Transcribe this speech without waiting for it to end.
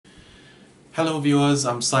Hello viewers,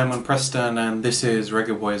 I'm Simon Preston and this is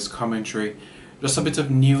Reggae Boyz commentary. Just a bit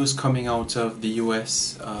of news coming out of the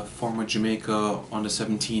US. Former Jamaica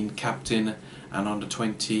under-17 captain and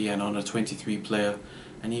under-20 and under-23 player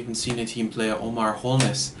and even senior team player Omar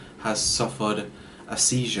Holness has suffered a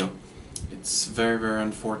seizure. It's very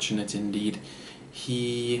unfortunate indeed.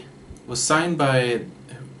 He was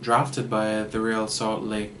drafted by the Real Salt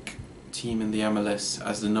Lake team in the MLS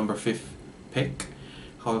as the number 5th pick.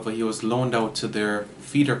 However, he was loaned out to their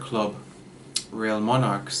feeder club, Real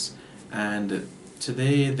Monarchs, and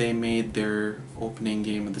today they made their opening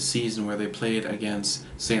game of the season where they played against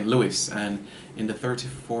St. Louis, and in the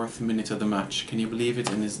 34th minute of the match, can you believe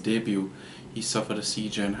it, in his debut, he suffered a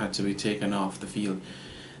seizure and had to be taken off the field.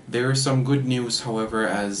 There is some good news, however,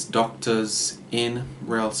 as doctors in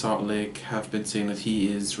Real Salt Lake have been saying that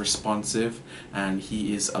he is responsive and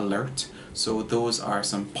he is alert, so those are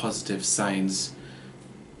some positive signs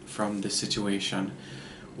from this situation.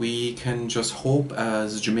 We can just hope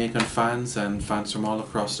as Jamaican fans and fans from all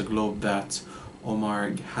across the globe that Omar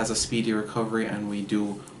has a speedy recovery, and we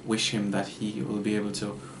do wish him that he will be able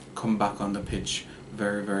to come back on the pitch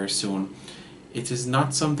very soon. It is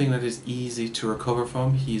not something that is easy to recover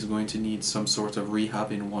from. He's going to need some sort of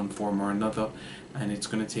rehab in one form or another, and it's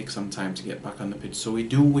going to take some time to get back on the pitch. So we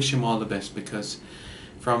do wish him all the best, because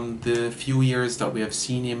from the few years that we have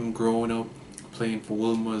seen him growing up, playing for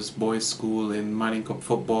Wilma's boys school in Manning Cup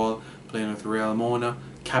football, playing with Real Mona,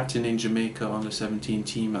 captain in Jamaica under-17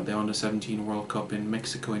 team at the under-17 World Cup in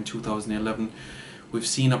Mexico in 2011. We've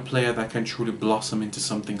seen a player that can truly blossom into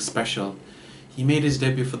something special. He made his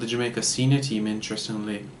debut for the Jamaica senior team,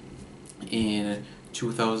 interestingly, in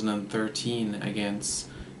 2013 against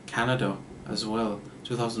Canada as well.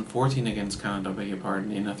 2014 against Canada, beg your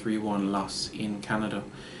pardon, in a 3-1 loss in Canada.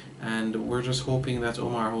 And we're just hoping that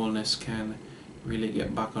Omar Holness can really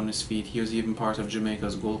get back on his feet. He was even part of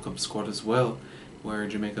Jamaica's Gold Cup squad as well, where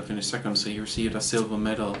Jamaica finished second, so he received a silver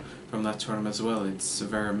medal from that tournament as well. It's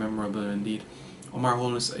very memorable indeed. Omar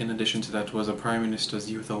Holness, in addition to that, was a Prime Minister's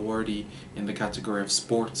Youth Awardee in the category of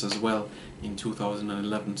sports as well in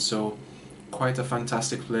 2011, so quite a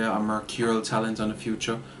fantastic player, a mercurial talent on the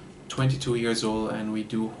future. 22 years old, and we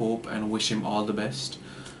do hope and wish him all the best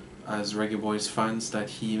as Reggae Boyz fans, that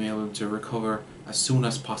he may be able to recover as soon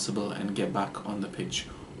as possible and get back on the pitch.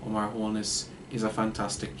 Omar Holness is a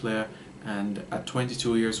fantastic player, and at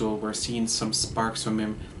 22 years old we're seeing some sparks from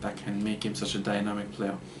him that can make him such a dynamic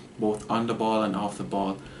player, both on the ball and off the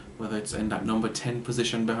ball, whether it's in that number 10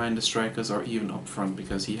 position behind the strikers or even up front,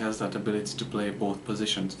 because he has that ability to play both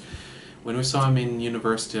positions. When we saw him in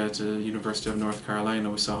university at the University of North Carolina,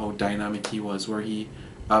 we saw how dynamic he was, where he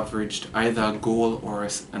averaged either a goal or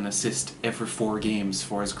an assist every 4 games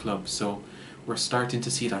for his club. So we're starting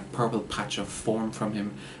to see that purple patch of form from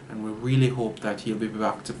him, and we really hope that he'll be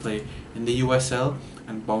back to play in the USL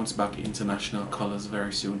and bounce back international colours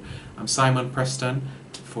very soon. I'm Simon Preston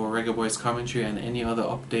for Reggae Boyz commentary, and any other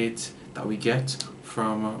update that we get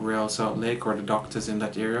from Real Salt Lake or the doctors in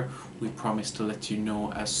that area, we promise to let you know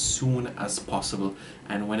as soon as possible,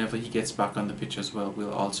 and whenever he gets back on the pitch as well,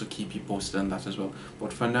 we'll also keep you posted on that as well.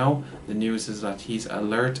 But for now, the news is that he's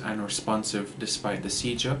alert and responsive despite the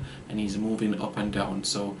seizure, and he's moving up and down,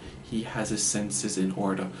 so he has his senses in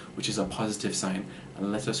order, which is a positive sign,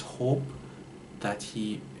 and let us hope that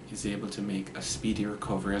he is able to make a speedy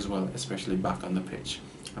recovery as well, especially back on the pitch.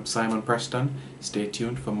 I'm Simon Preston. Stay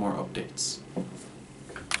tuned for more updates.